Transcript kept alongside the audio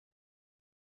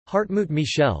Hartmut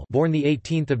Michel, born the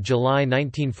 18th of July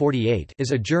 1948,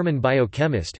 is a German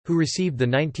biochemist who received the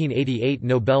 1988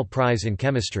 Nobel Prize in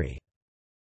Chemistry.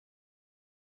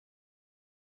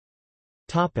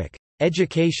 Topic: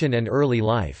 Education and early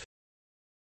life.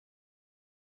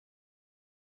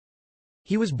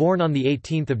 He was born on the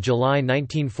 18th of July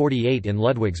 1948 in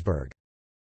Ludwigsburg.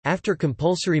 After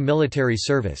compulsory military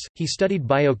service, he studied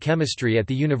biochemistry at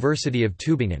the University of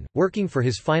Tübingen, working for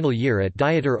his final year at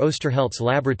Dieter Osterheldt's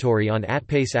laboratory on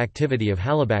ATPase activity of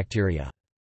halobacteria.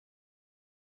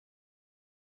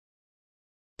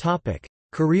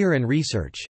 Career and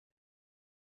research.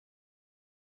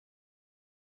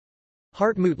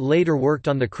 Hartmut later worked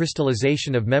on the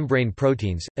crystallization of membrane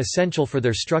proteins, essential for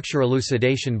their structure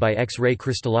elucidation by X-ray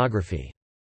crystallography.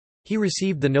 He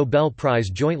received the Nobel Prize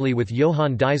jointly with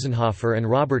Johann Deisenhofer and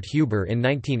Robert Huber in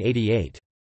 1988.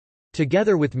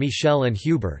 Together with Michel and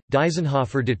Huber,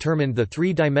 Deisenhofer determined the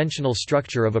three-dimensional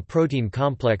structure of a protein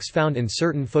complex found in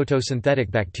certain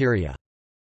photosynthetic bacteria.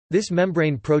 This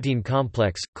membrane protein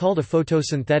complex, called a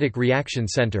photosynthetic reaction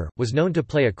center, was known to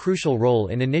play a crucial role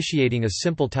in initiating a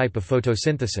simple type of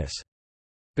photosynthesis.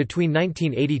 Between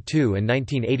 1982 and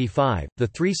 1985, the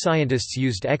three scientists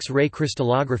used X-ray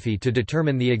crystallography to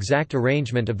determine the exact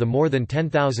arrangement of the more than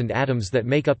 10,000 atoms that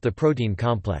make up the protein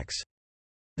complex.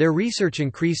 Their research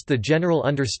increased the general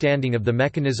understanding of the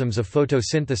mechanisms of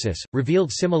photosynthesis,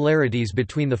 revealed similarities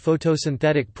between the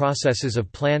photosynthetic processes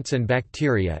of plants and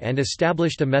bacteria, and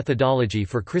established a methodology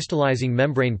for crystallizing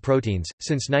membrane proteins.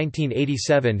 Since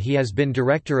 1987, he has been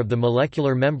director of the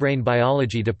Molecular Membrane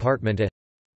Biology Department at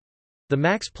the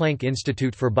Max Planck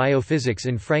Institute for Biophysics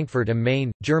in Frankfurt am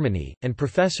Main, Germany, and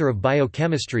professor of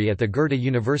biochemistry at the Goethe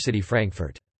University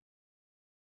Frankfurt.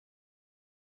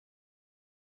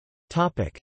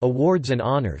 Topic: Awards and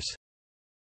honors.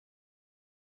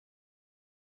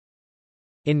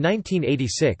 In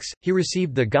 1986, he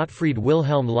received the Gottfried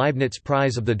Wilhelm Leibniz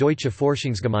Prize of the Deutsche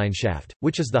Forschungsgemeinschaft,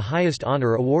 which is the highest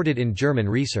honor awarded in German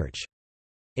research.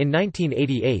 In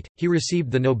 1988, he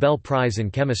received the Nobel Prize in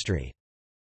Chemistry.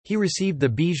 He received the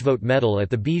Bijvoet Medal at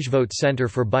the Bijvoet Center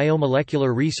for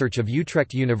Biomolecular Research of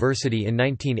Utrecht University in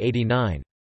 1989.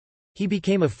 He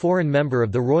became a foreign member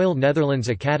of the Royal Netherlands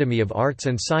Academy of Arts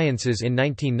and Sciences in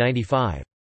 1995.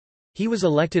 He was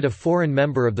elected a foreign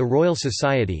member of the Royal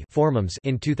Society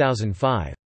in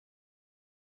 2005.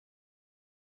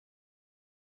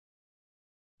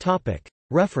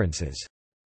 References